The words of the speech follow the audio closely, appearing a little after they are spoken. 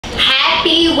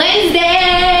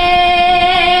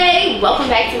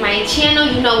my channel.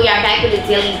 You know we are back with a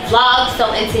daily vlog.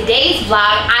 So in today's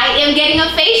vlog, I am getting a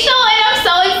facial and I'm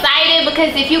so excited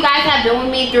because if you guys have been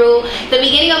with me through the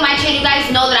beginning of my channel, you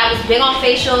guys know that I was big on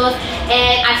facials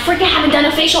and I freaking haven't done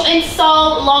a facial in so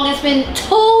long. It's been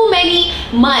too many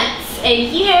months and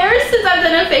years since I've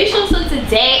done a facial. So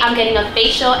today I'm getting a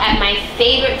facial at my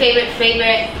favorite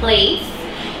place,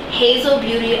 Hazel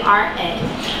Beauty RN.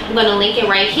 I'm gonna link it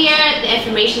right here. The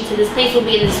information to this place will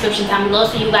be in the description down below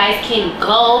so you guys can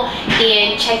go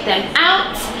and check them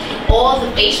out. All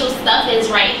the facial stuff is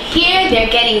right here.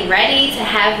 They're getting ready to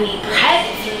have me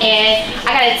prepped and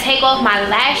I gotta take off my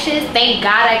lashes. Thank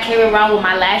God I carry around with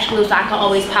my lash glue so I can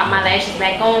always pop my lashes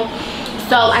back on.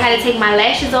 So I gotta take my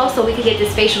lashes off so we can get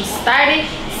this facial started.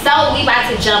 So we about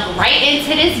to jump right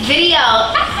into this video.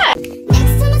 Ah!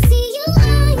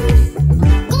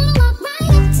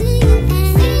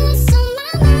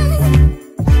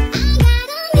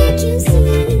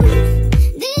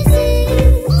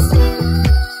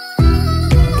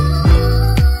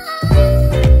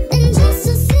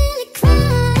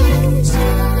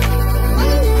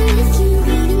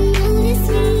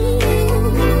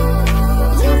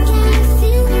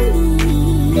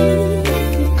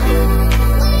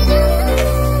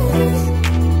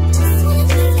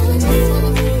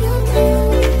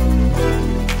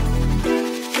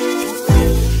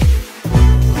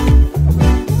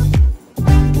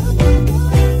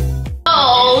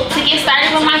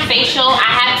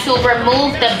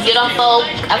 Remove the beautiful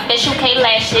official K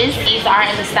lashes. These are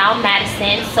in the style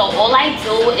Madison. So all I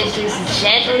do is just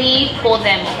gently pull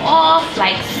them off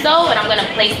like so, and I'm gonna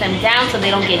place them down so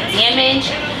they don't get damaged.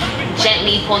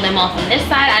 Gently pull them off on this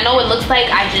side. I know it looks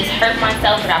like I just hurt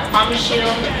myself, but I promise you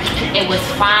it was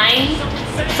fine.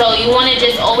 So you want to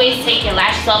just always take your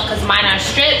lashes off because mine are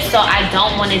stripped, so I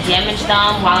don't want to damage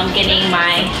them while I'm getting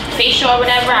my facial or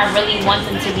whatever. I really want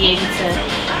them to be able to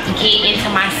get into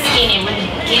my skin and really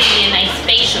give me a nice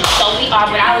facial. So we are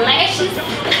with our lashes.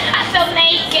 I feel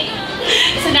naked.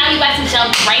 So now we about to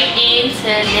jump right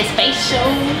into this facial.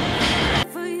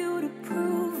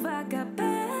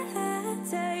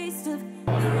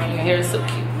 Your hair is so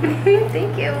cute.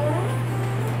 Thank you.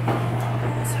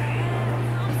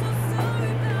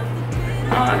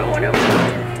 Oh, I don't want to.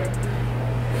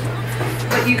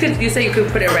 But you said you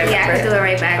could put it right back. Yeah, I could do it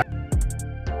right back.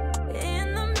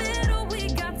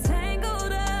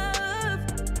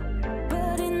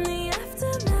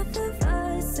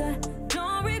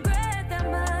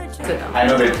 I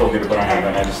know they told me to put on her,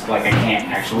 but I can't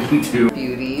actually do.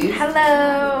 Beauties.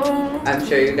 Hello. I'm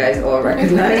sure you guys all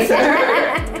recognize her.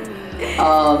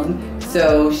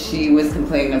 So she was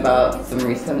complaining about some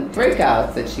recent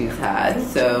breakouts that she's had.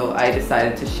 So I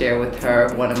decided to share with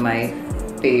her one of my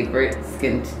favorite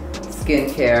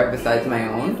skincare besides my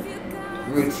own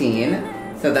routine.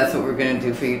 So that's what we're gonna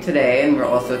do for you today. And we're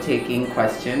also taking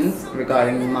questions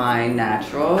regarding my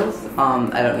naturals.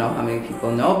 I don't know how many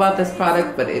people know about this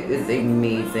product, but it is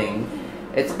amazing.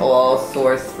 It's all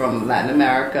sourced from Latin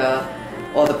America.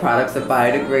 All the products are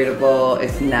biodegradable,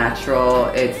 it's natural,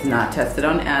 it's not tested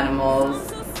on animals,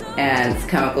 and it's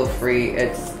chemical free.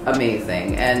 It's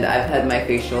amazing. And I've had my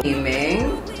facial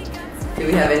steaming. Do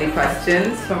we have any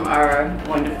questions from our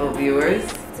wonderful viewers?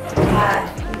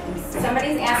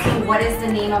 Somebody's asking, what is the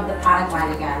name of the product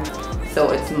line again?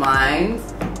 So it's Mind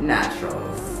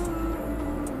Naturals.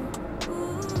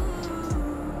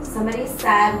 Somebody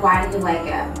said, why do you like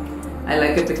it? I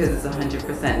like it because it's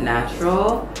 100%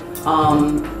 natural.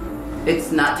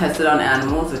 It's not tested on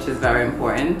animals, which is very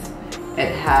important.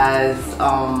 It has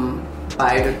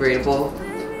biodegradable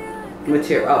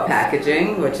material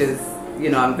packaging, which is, you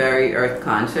know, I'm very earth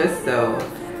conscious, so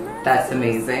that's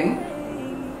amazing.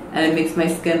 And it makes my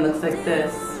skin look like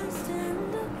this.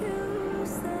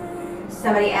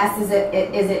 Somebody asked, is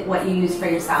it what you use for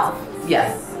yourself?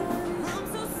 Yes,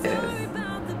 it is.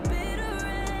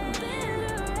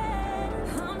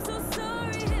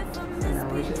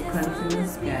 We're just cleansing the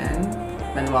skin.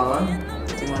 Manuela,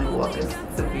 do you want to walk us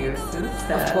through the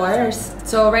steps? Of course.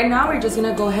 So right now we're just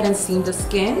gonna go ahead and steam the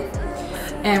skin,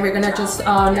 and we're gonna just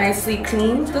nicely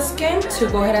clean the skin to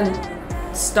go ahead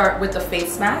and start with the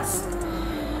face mask.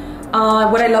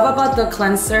 What I love about the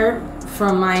cleanser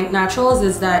from Mind Naturals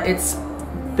is that it's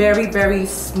very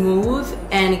smooth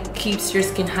and it keeps your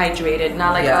skin hydrated,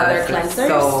 not like other cleansers. It's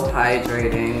so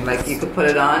hydrating. Like you could put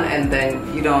it on and then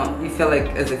you feel like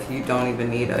as if you don't even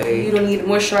need you don't need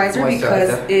moisturizer because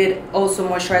it also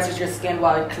moisturizes your skin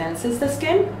while it cleanses the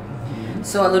skin.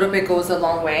 So a little bit goes a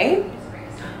long way.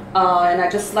 And I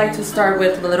just like to start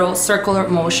with little circular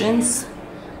motions.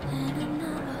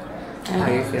 How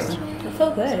are you feeling? I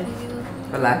feel good.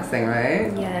 Relaxing,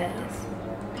 right? Yes.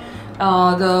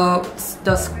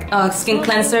 The skin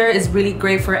cleanser is really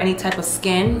great for any type of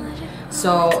skin,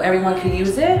 so everyone can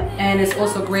use it, and it's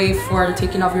also great for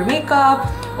taking off your makeup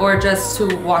or just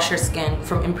to wash your skin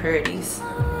from impurities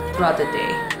throughout the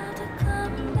day.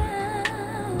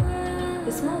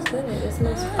 It smells good. It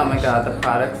smells fresh. Oh my god, the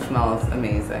product smells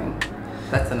amazing.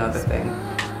 That's another thing.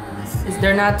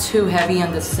 They're not too heavy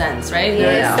on the scents, right?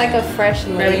 Yeah, it's like a fresh,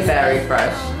 very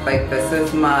fresh. Like, this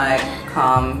is my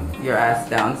calm your ass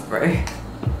down spray.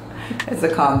 It's a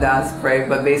calm down spray,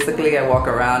 but basically I walk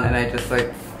around and I just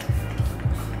like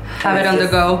have it on the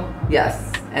go.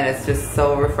 Yes, and it's just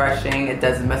so refreshing. It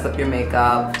doesn't mess up your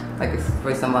makeup. Like, it's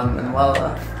for someone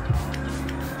Manuela.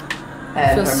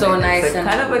 It feels so nice. It's like,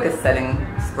 kind of like a setting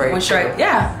spray.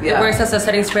 Yeah, it works as a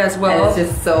setting spray as well. And it's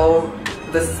just so,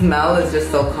 the smell is just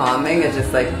so calming. It's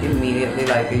just like immediately,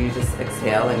 like, you just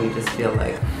exhale and you just feel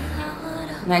like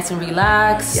nice and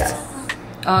relaxed. Yes.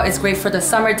 It's great for the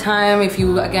summertime. If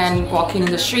you, again, walking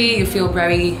in the street, you feel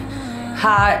very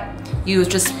hot, you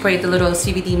just spray the little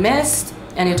CBD mist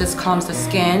and it just calms the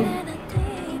skin.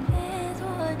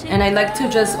 And I like to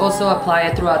just also apply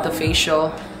it throughout the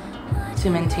facial to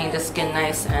maintain the skin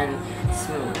nice and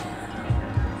smooth.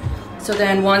 So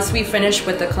then once we finish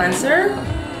with the cleanser,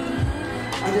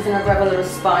 I'm just gonna grab a little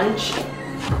sponge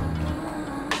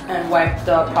and wipe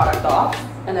the product off,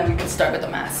 and then we can start with the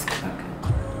mask. Okay.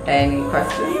 Any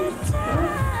questions?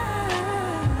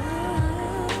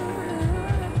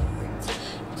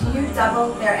 Do you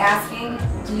double, they're asking,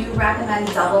 do you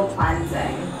recommend double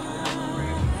cleansing?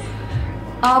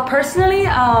 Personally,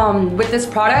 with this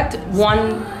product,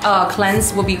 one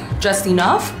cleanse will be just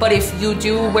enough. But if you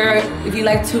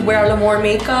like to wear a little more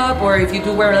makeup, or if you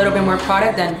do wear a little bit more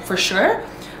product, then for sure.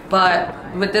 But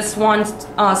with this one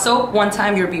soap, one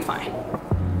time you'll be fine.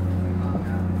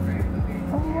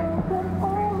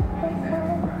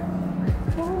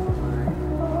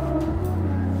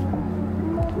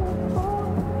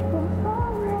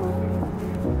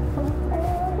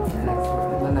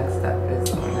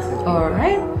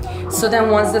 So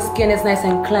then once the skin is nice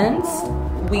and cleansed,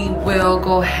 we will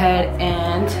go ahead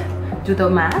and do the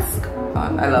mask.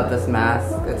 I love this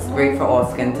mask. It's great for all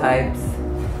skin types.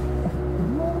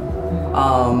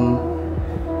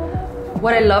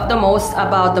 What I love the most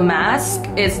about the mask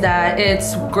is that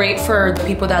it's great for the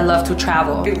people that love to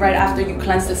travel. Right after you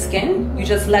cleanse the skin, you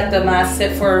just let the mask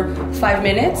sit for 5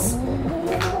 minutes.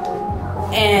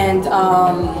 And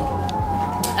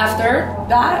after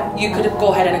that, you could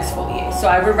go ahead and exfoliate. So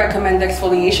I would recommend the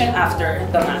exfoliation after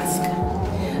the mask.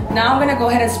 Now I'm gonna go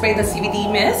ahead and spray the CBD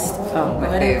mist. Oh, go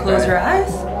ahead and close your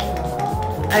eyes.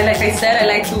 Like I said, I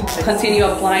like to continue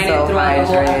applying it throughout the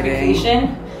whole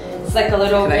application. It's like a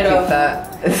little bit of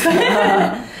that.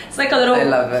 It's like a little I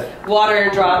love it. Water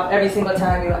drop every single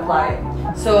time you apply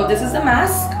it. So this is the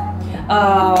mask.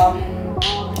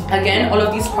 Again, all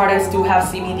of these products do have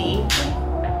CBD,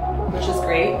 which is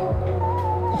great.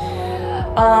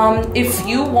 If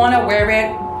you want to wear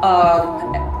it,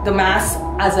 the mask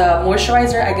as a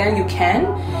moisturizer, again, you can.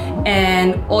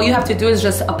 And all you have to do is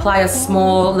just apply a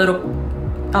small little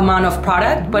amount of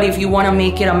product. But if you want to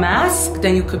make it a mask,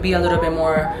 then you could be a little bit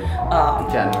more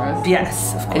generous.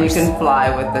 Yes, of course. And you can fly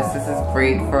with this. This is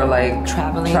great for like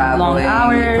traveling long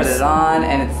hours. You put it on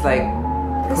and it's like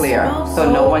clear.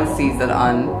 So no one sees it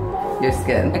on your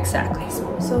skin. Exactly.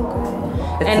 So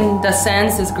good. And the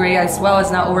scent is great as well.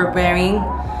 It's not overbearing.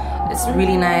 It's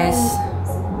really nice.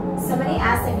 Somebody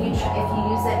asked if you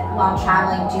use it while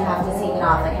traveling, do you have to take it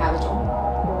off? Like how?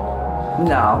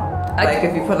 No. Like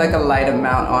if you put like a light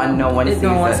amount on, no one sees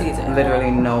it. Literally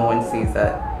no one sees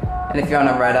it. And if you're on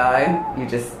a red eye, you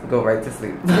just go right to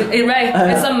sleep. Right.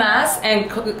 It's a mask, and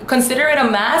consider it a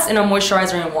mask and a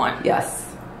moisturizer in one. Yes.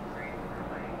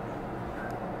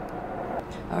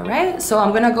 All right. So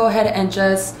I'm gonna go ahead and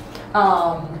just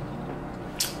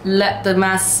let the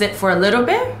mask sit for a little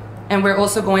bit, and we're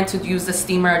also going to use the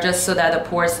steamer just so that the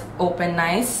pores open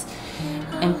nice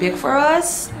and big for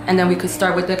us, and then we could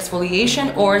start with the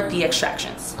exfoliation or the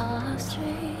extractions. How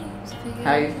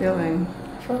are you feeling?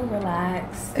 I feel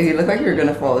relaxed. You look like you're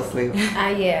gonna fall asleep.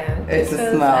 Yeah. It's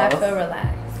a smell. I feel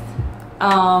relaxed.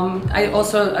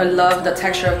 I love the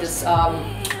texture of this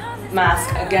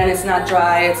mask. Again, it's not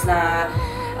dry. It's not.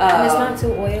 And it's not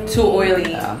too oily. Too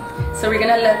oily. Yeah. So we're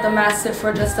gonna let the mask sit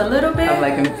for just a little bit. I'm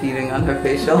like impeding on her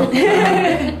facial.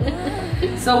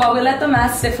 So while we let the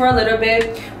mask sit for a little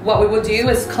bit, what we will do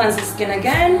is cleanse the skin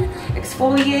again,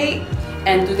 exfoliate,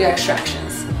 and do the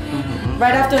extractions.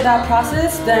 Right after that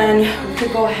process, then we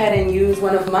could go ahead and use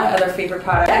one of my other favorite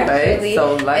products. Actually,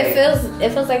 so light. It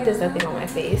feels like there's nothing on my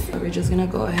face. So we're just gonna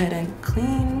go ahead and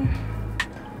clean.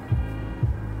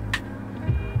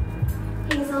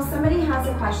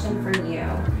 question for you.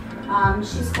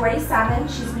 She's 47.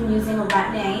 She's been using a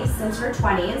Retin-A since her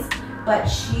 20s, but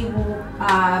she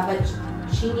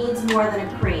needs more than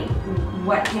a cream.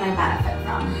 What can I benefit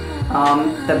from?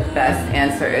 The best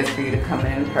answer is for you to come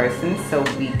in person so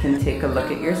we can take a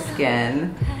look at your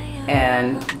skin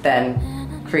and then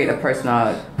create a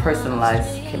personalized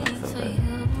skin. So good.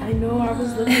 I know, I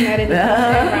was looking at it.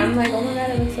 I'm like, oh my god,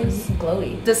 it looks so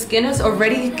glowy. The skin is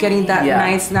already getting that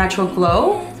nice natural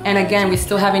glow. And again, we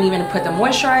still haven't even put the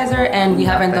moisturizer and we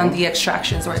haven't done the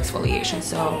extractions or exfoliation.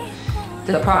 So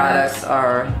the products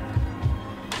are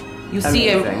you see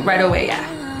it right away, yeah.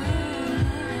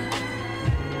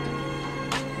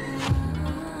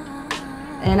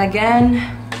 And again,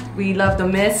 we love the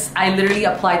mist. I literally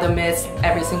apply the mist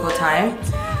every single time.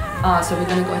 So we're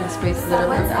gonna go ahead and spray a little bit.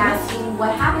 Someone's asking,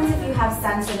 what happens if you have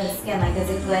sensitive skin? Like, is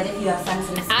it good if you have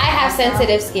sensitive skin? I have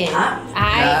sensitive skin.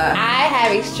 I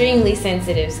have extremely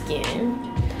sensitive skin.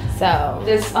 So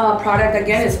this product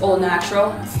again is all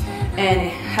natural and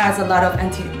it has a lot of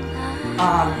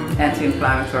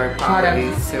anti-inflammatory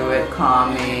properties to it,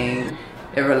 calming.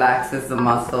 It relaxes the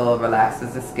muscle,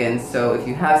 relaxes the skin. So if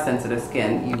you have sensitive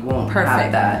skin, you won't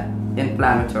have that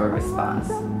inflammatory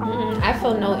response. I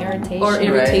feel no irritation. Or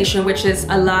irritation, which is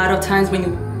a lot of times when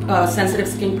you sensitive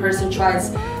skin person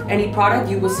tries any product,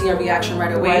 you will see a reaction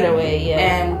right away. Right away,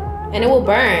 yeah. And it will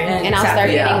burn, and I'll start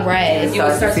getting red. You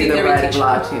will start seeing the red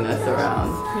blotchiness around.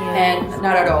 And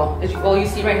not at all. All you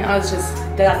see right now is just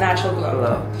that natural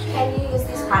glow. Can you use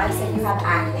these products if you have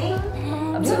acne?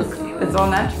 Absolutely. It's all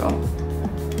natural.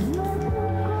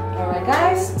 Alright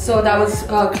guys, so that was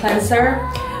cleanser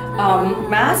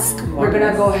mask. We're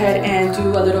gonna go ahead and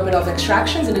do a little bit of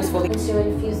extractions and exfoliation. To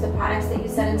infuse the products that you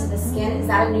set into the skin, is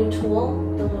that a new tool,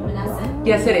 the luminescent?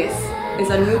 Yes, it is. It's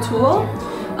a new tool,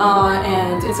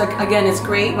 and it's like, again, it's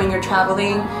great when you're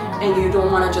traveling and you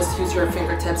don't want to just use your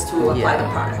fingertips to apply the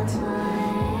product.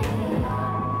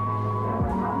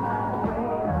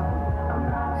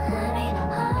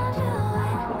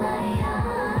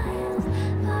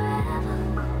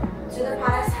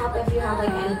 If you have like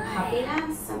any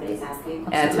puffiness, somebody's asking.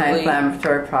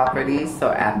 Anti-inflammatory properties, so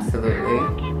absolutely.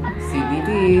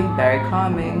 CBD, very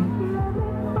calming.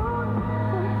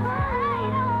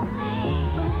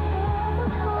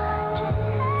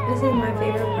 This is my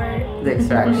favorite part. The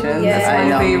extractions. Yes, I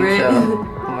know, favorite. me too.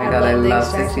 Oh my god, I love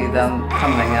to see them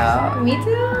coming out. Me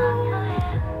too.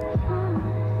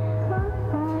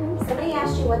 Somebody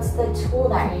asked you what's the tool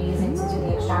that you're using to do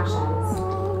the extractions.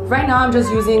 Right now I'm just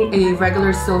using a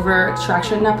regular silver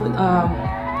extraction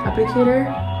applicator.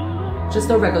 Just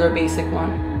a regular basic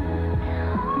one.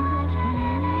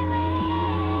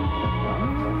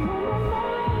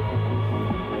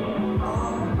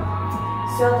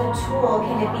 So the tool,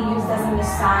 can it be used as a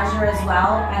massager as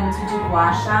well and to do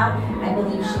gua sha? I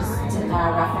believe she's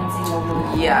referencing the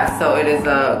room. Yeah, so it is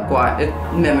it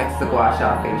mimics the gua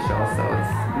sha facial, so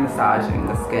it's massaging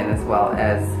the skin as well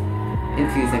as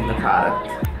infusing the product.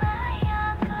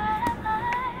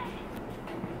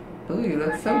 Ooh, you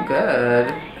look so good.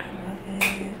 I love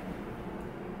it.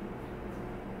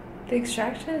 The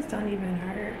extractions don't even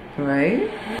hurt. Right?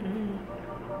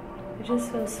 It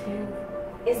just feels smooth.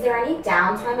 Is there any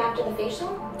downtime after the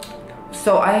facial?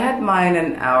 So I had mine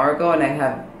an hour ago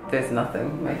and there's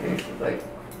nothing. My face is like...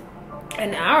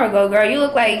 An hour ago, girl, you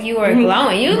look like you were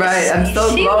glowing. You right, I'm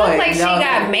still glowing. She looks like she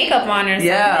got makeup on or something.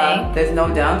 Yeah, there's no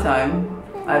downtime.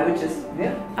 I would just,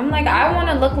 I'm like, I want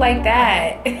to look like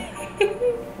that.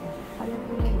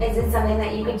 Is it something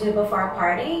that you could do before a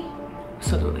party?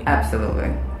 Absolutely.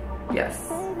 Absolutely.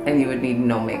 Yes. And you would need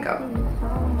no makeup.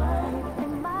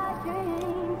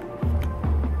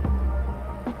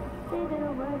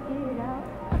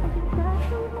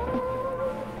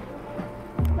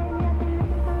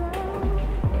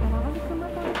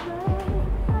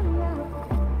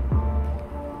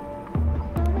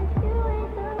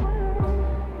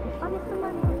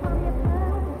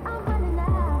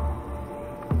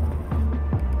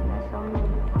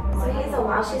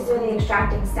 While she's doing the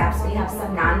extracting steps, we have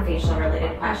some non-facial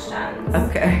related questions.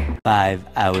 Okay. 5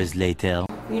 hours later.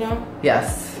 You know?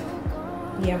 Yes.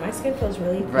 Yeah, my skin feels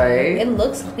really clean. Right? It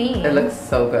looks clean. It looks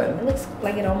so good. It looks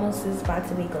like it almost is about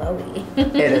to be glowy.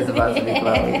 It is about to be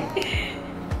glowy.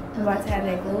 I'm about to have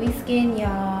that glowy skin,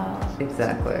 y'all.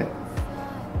 Exactly.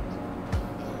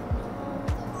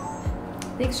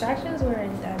 The extractions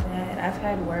weren't that bad. I've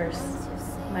had worse.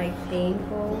 Like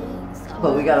painful.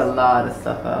 But we got a lot of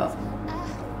stuff out.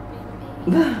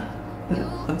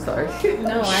 I'm sorry.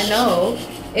 No, I know.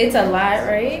 It's a lot,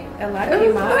 right? A lot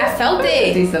came out. I felt it.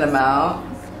 A decent amount.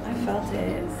 I felt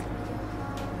it.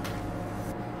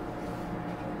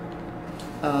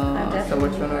 So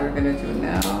which one are we gonna do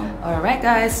now? All right,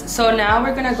 guys. So now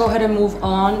we're gonna go ahead and move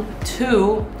on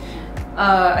to.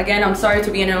 Again, I'm sorry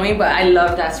to be annoying, but I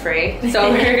love that spray.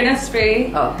 So we're gonna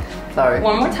spray. Oh, sorry.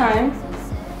 One more time.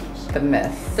 The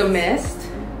mist. The mist.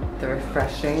 The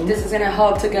refreshing. This is gonna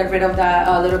help to get rid of that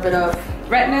little bit of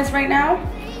redness right now.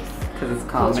 Because it's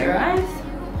calming. Close your eyes.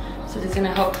 So this is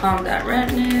gonna help calm that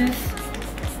redness.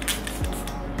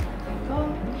 There you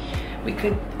go. We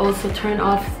could also turn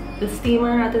off the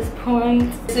steamer at this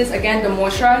point. This is again the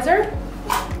moisturizer.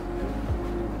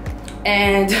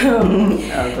 And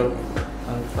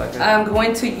I'm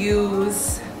going to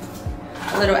use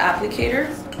a little applicator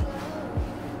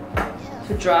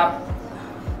to drop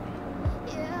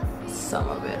some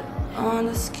of it on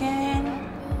the skin.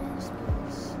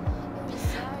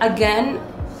 Again,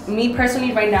 me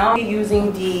personally right now, I'm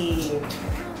using the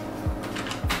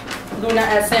Luna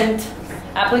Essence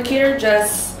applicator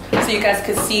just so you guys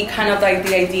could see kind of like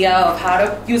the idea of how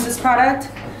to use this product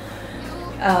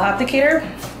applicator.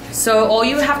 So all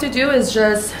you have to do is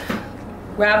just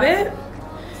grab it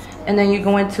and then you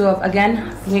go into,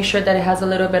 again, make sure that it has a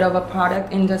little bit of a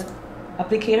product in this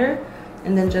applicator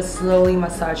and then just slowly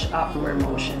massage upward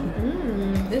motion.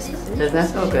 Doesn't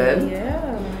that feel good?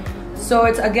 Yeah. So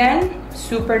it's again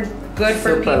super good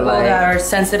for people that are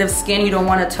sensitive skin. You don't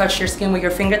want to touch your skin with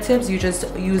your fingertips. You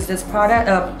just use this product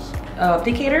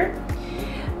applicator.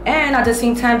 And at the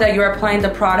same time that you're applying the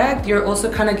product, you're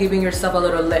also kind of giving yourself a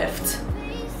little lift.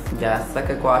 Yes, like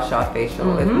a gua sha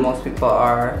facial. If most people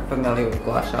are familiar with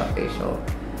gua sha facials.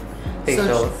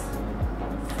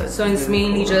 So it's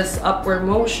mainly just upward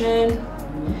motion.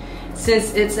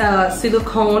 Since it's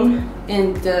silicone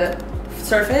in the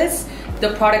surface, the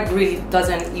product really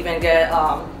doesn't even get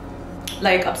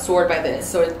like absorbed by this.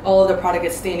 So all the product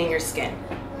is staying in your skin.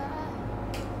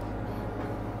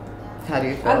 How do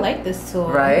you feel? I like this tool.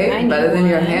 Right? Better than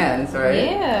your hands, right?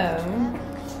 Yeah.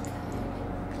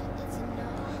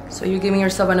 So you're giving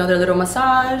yourself another little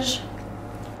massage.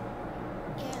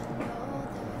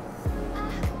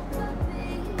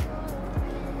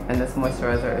 And this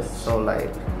moisturizer is so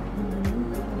light.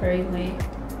 Very light.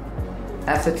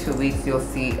 After 2 weeks, you'll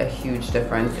see a huge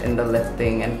difference in the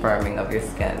lifting and firming of your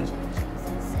skin.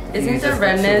 Isn't the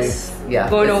redness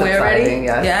going away already?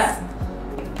 Yes. Yeah.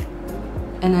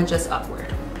 And then just upward.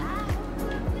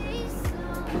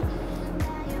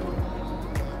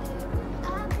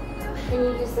 Can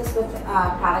you use this with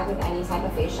product with any type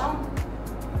of facial?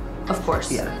 Of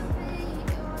course. Yeah.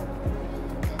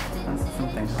 That's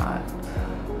something hot.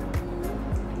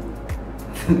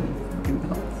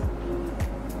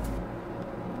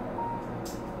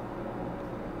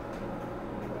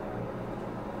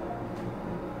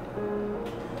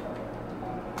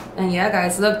 And yeah,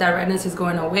 guys, look, that redness is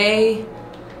going away.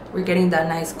 We're getting that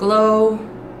nice glow.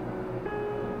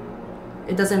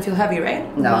 It doesn't feel heavy, right?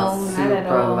 No, No, not super at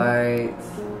all. light.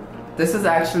 This is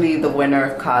actually the winner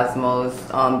of Cosmo's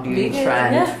beauty Vegan,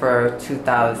 trend yeah. for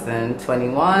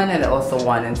 2021, and it also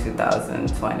won in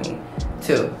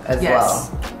 2022 as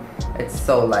well. It's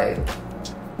so light.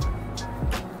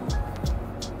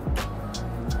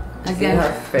 See Again,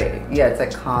 her face. Yeah, it's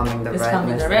like calming the It's redness.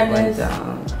 calming the that went redness.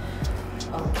 down.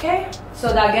 okay.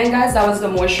 So that, again, guys, that was the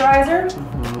moisturizer.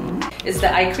 It's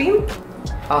the eye cream.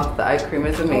 Oh, the eye cream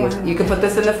is amazing. You can put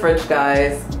this in the fridge,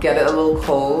 guys. Get it a little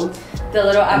cold The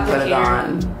little and put it applicator.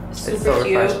 on. Super It's so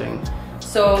cute. refreshing.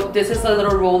 So this is a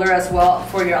little roller as well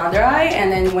for your under eye,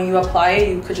 and then when you apply it,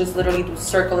 you could just literally do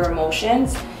circular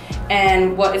motions.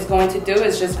 And what it's going to do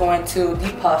is just going to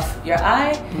depuff your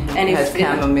eye, and It has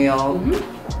chamomile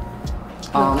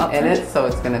in it, so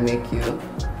it's gonna make you.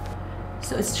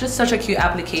 So it's just such a cute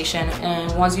application.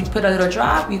 And once you put a little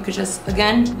drop, you could just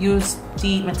again use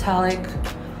the metallic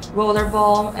roller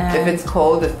ball, and If it's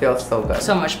cold, it feels so good.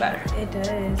 so much better. It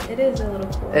does. It is a little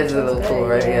cool. It's a little cool,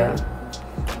 right? Yeah.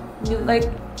 You like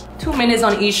 2 minutes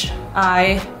on each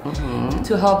eye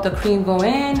to help the cream go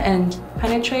in and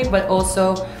penetrate, but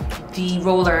also the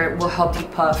roller will help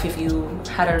depuff if you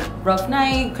had a rough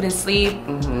night, couldn't sleep.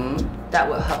 That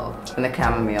will help. And the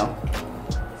chamomile,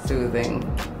 soothing,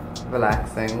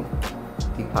 relaxing,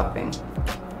 depuffing.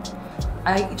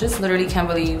 I just literally can't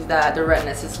believe that the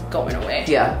redness is going away.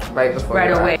 Yeah, right before. Right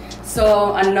your away. eye.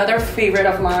 So another favorite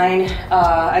of mine,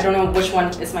 I don't know which one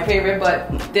is my favorite, but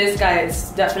this guy is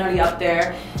definitely up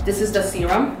there. This is the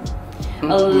serum.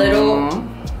 A little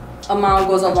amount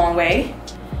goes a long way.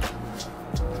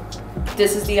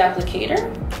 This is the applicator.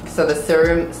 So the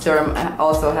serum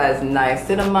also has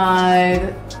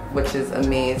niacinamide, which is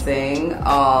amazing.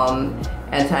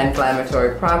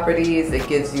 anti-inflammatory properties. It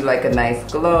gives you like a nice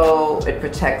glow. It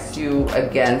protects you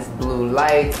against blue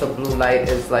light. So blue light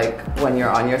is like when you're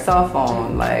on your cell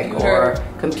phone, like, or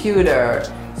computer.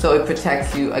 So it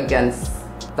protects you against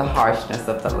the harshness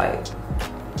of the light.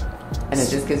 And it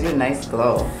just gives you a nice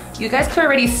glow. You guys could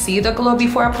already see the glow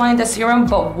before applying the serum,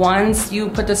 but once you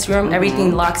put the serum,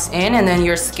 everything locks in, and then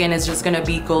your skin is just gonna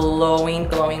be glowing,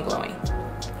 glowing, glowing.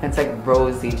 It's like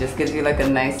rosy, just gives you like a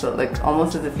nice, like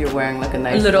almost as if you're wearing like a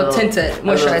nice little tinted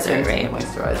moisturizer, right?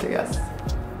 Moisturizer, yes.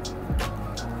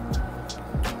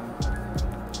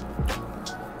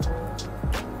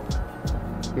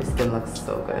 Your skin looks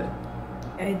so good.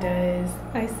 It does.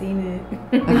 I seen it.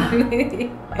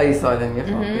 Oh, you saw it in your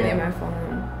phone? Yeah. Yeah. In my phone.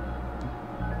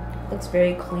 Looks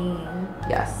very clean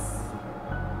Yes.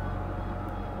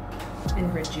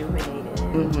 and rejuvenated.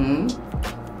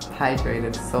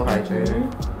 Hydrated, so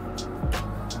hydrated.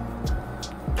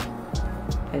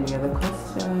 Any other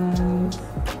questions?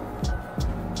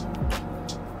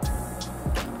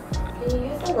 Can you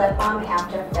use the lip balm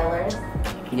after fillers?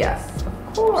 Yes, of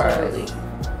course. Absolutely.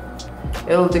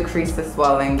 It'll decrease the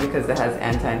swelling because it has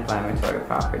anti-inflammatory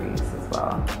properties as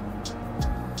well.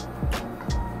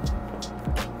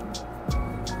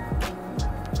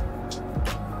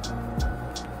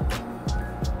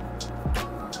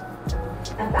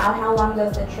 About how long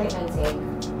does the treatment take?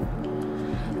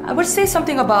 I would say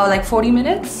something about like 40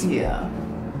 minutes. Yeah.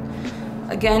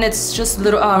 Again, it's just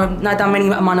little, not that many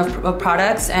amount of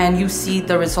products, and you see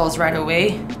the results right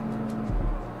away.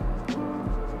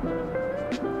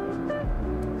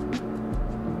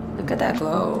 Look at that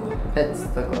glow. It's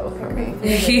the glow for me.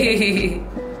 Alrighty.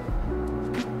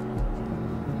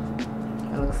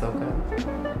 It looks so good.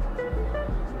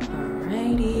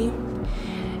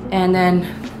 And then,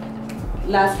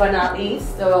 last but not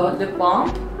least, the lip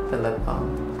balm. The lip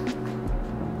balm.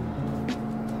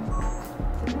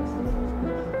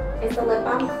 Is the lip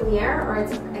balm clear or it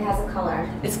has a color?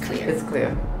 It's clear. It's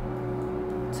clear.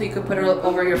 So you could put it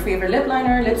over your favorite lip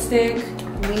liner, lipstick.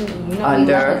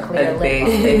 Under a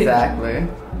base, exactly.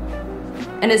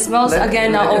 And it smells,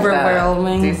 again, not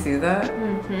overwhelming. Do you see that?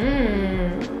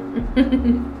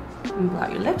 Blow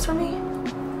out your lips for me.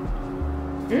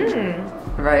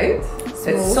 Right?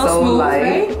 It's so smooth, light.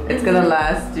 right? It's gonna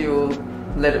last you.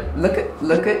 Look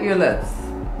at your lips.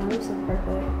 My lips are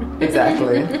perfect.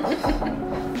 Exactly.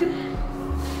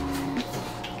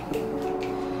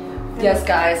 Yes,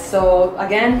 guys. So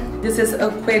again, this is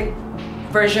a quick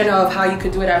version of how you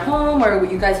could do it at home, or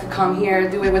you guys could come here and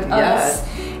do it with us.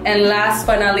 And last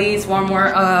but not least, one more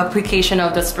application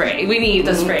of the spray. We need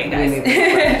the spray, guys. We need the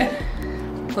spray.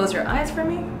 Close your eyes for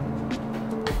me.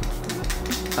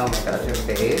 Oh my gosh, your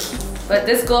face. But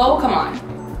this glow, come on.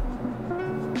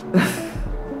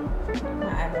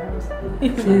 My eyebrows.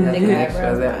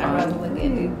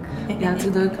 Yeah, to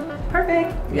look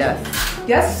perfect. Yes.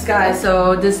 Yes, guys.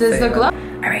 So this is the glow.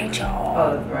 Alright, y'all.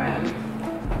 Oh, the brand.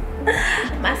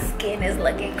 My skin is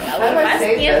looking How glowing. do I My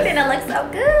say skin this? finna look so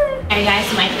good. Alright guys,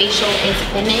 so my facial is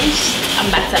finished. I'm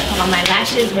about to put on my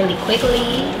lashes really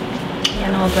quickly. You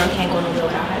know, a girl can't go nowhere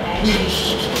without her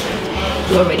lashes.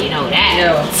 You already know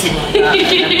that.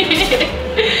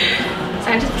 So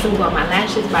I just put some glue on my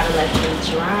lashes, about to let them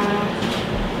dry.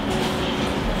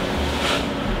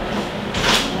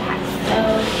 Like so.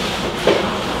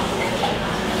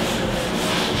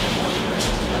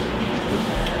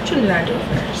 Which one did I do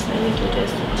first? Let me do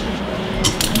this one.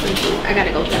 I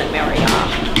gotta go to the mirror, y'all.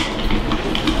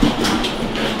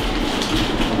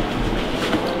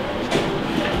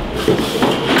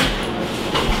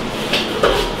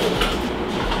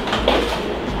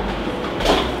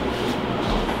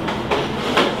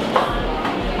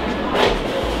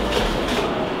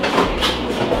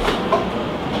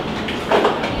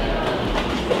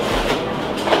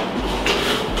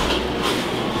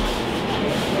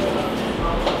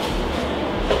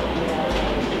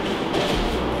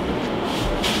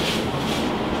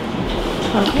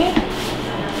 Okay,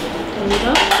 there we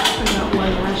go. I got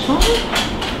one lash on.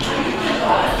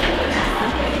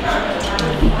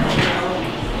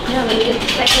 Now let me get the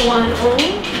second one on.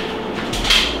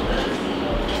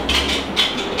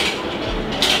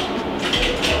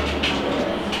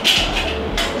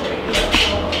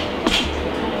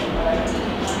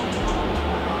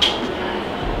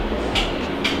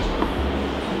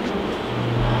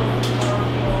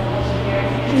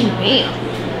 Bam.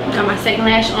 Got my second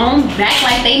lash on, back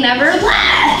like they never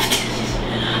left.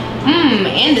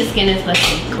 And the skin is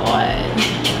looking good.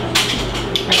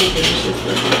 Everything is just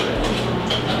looking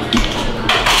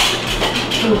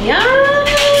good. Yeah.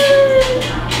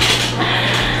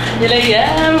 You're like,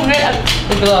 yeah, I'm good.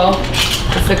 The glow.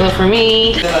 Particular for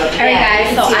me. Alright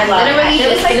guys, so I literally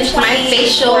just finished my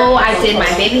facial. I did my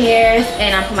baby hairs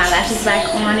and I put my lashes back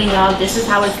on, and y'all, this is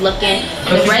how it's looking.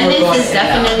 The redness is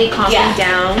definitely calming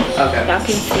down. Okay. Y'all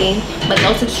can see. But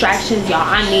those extractions, y'all,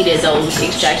 I needed those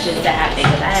extractions to happen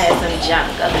because I had some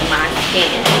junk up in my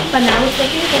skin. But now it's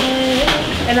looking good.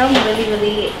 And I'm really,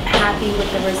 really happy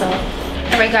with the result.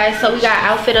 Alright guys, so we got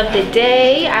outfit of the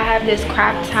day. I have this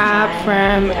crop top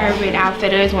from Urban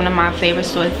Outfitters, one of my favorite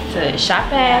stores to shop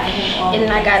at. And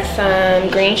then I got some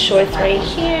green shorts right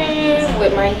here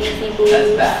with my Yeezy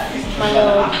boots, my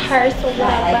little purse or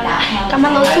whatever. Got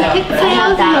my little two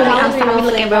pigtails. You know, we outside, we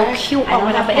looking real cute or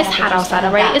whatever. It's hot outside,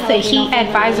 alright? It's a heat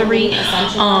advisory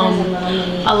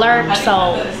alert,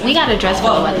 so we gotta dress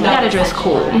for the weather. We gotta dress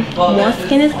cool. More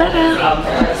skin is better.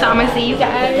 So I'm gonna see you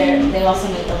guys.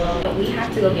 We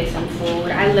have to go get some food.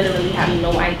 I literally have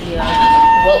no idea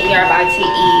what we are about to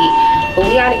eat, but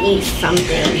we gotta eat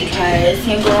something because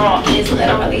your girl is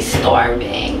literally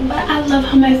starving. But I love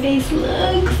how my face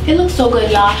looks. It looks so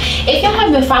good, y'all. If y'all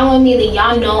have been following me, then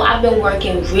y'all know I've been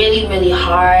working really, really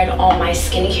hard on my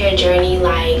skincare journey.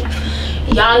 Like,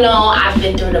 y'all know I've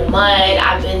been through the mud,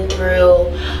 I've been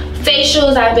through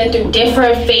facials, I've been through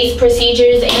different face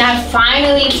procedures, and I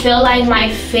finally feel like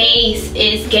my face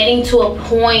is getting to a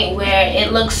point where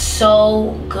it looks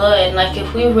so good. Like,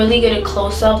 if we really get a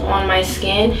close-up on my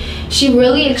skin, she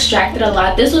really extracted a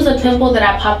lot. This was a pimple that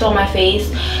I popped on my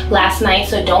face last night,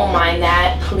 so don't mind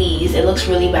that, please. It looks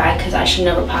really bad because I should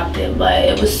never popped it, but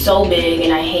it was so big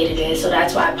and I hated it, so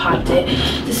that's why I popped it.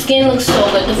 The skin looks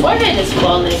so good. The forehead is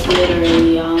flawless,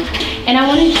 literally, y'all. And I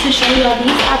wanted to show y'all,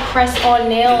 these are press-on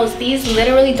nails. These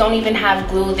literally don't even have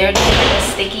glue. They're just like a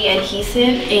sticky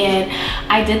adhesive, and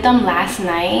I did them last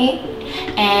night.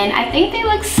 And I think they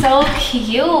look so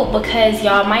cute because,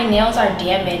 y'all, my nails are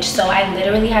damaged. So I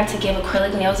literally had to give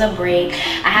acrylic nails a break.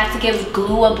 I have to give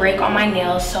glue a break on my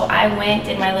nails. So I went,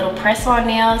 did my little press-on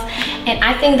nails, and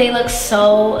I think they look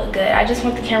so good. I just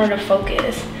want the camera to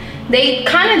focus. They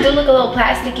kind of do look a little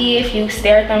plasticky if you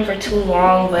stare at them for too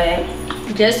long, but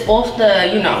just off the,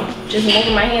 you know, just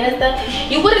moving my hand and stuff,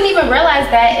 you wouldn't even realize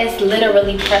that it's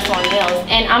literally press-on nails.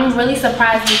 And I'm really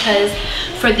surprised because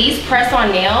for these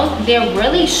press-on nails, they're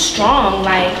really strong.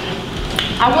 Like,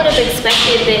 I would have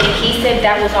expected the adhesive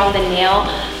that was on the nail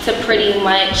to pretty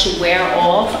much wear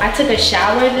off. I took a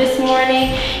shower this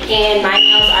morning and my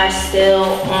nails are still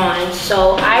on.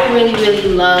 So I really, really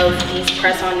love these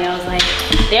press-on nails. Like,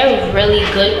 they're really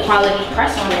good quality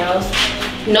press-on nails.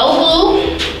 No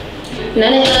glue.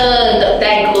 None of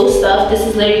that glue stuff. This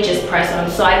is literally just press on.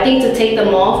 So I think to take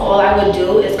them off, all I would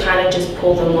do is kind of just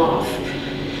pull them off.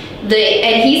 The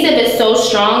adhesive is so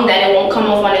strong that it won't come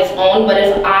off on its own, but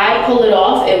if I pull it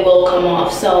off, it will come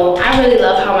off. So I really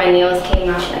love how my nails came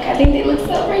out. Like, I think they look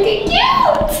so freaking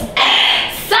cute.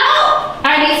 So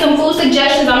I need some food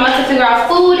suggestions. I'm about to figure out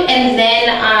food, and then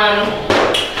I'm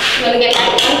gonna get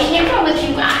back on camera with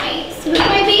you guys. With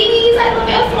my babies. I love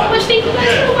y'all so much. Thank you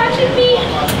guys for watching me.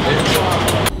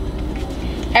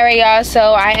 Alright, y'all,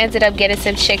 so I ended up getting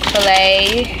some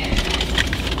Chick-fil-A,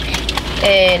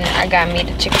 and I got me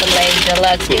the Chick-fil-A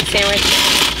deluxe meat sandwich.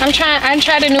 I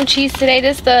tried a new cheese today.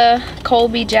 This is the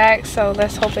Colby Jack, so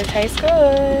let's hope it tastes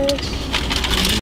good.